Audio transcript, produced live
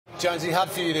Jonesy, hard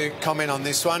for you to comment on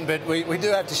this one, but we do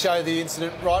have to show the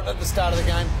incident right at the start of the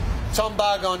game. Tom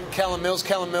Bugg on Callum Mills.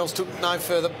 Callum Mills took no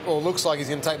further, or looks like he's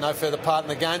going to take no further part in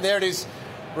the game. There it is,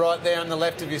 right there on the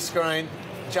left of your screen.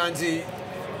 Jonesy,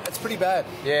 it's pretty bad.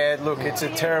 Yeah, look, it's a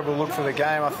terrible look for the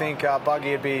game. I think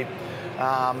Buggy would be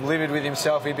livid with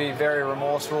himself. He'd be very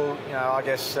remorseful. You know, I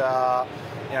guess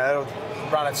it'll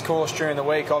run its course during the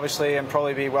week, obviously, and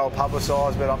probably be well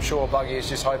publicised. But I'm sure Buggy is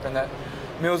just hoping that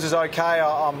Mills is okay.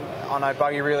 I know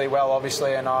Buggy really well,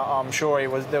 obviously, and I'm sure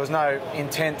there was no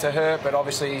intent to hurt, but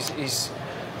obviously he's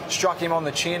struck him on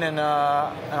the chin, and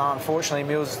unfortunately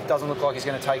Mills doesn't look like he's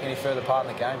going to take any further part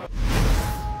in the game.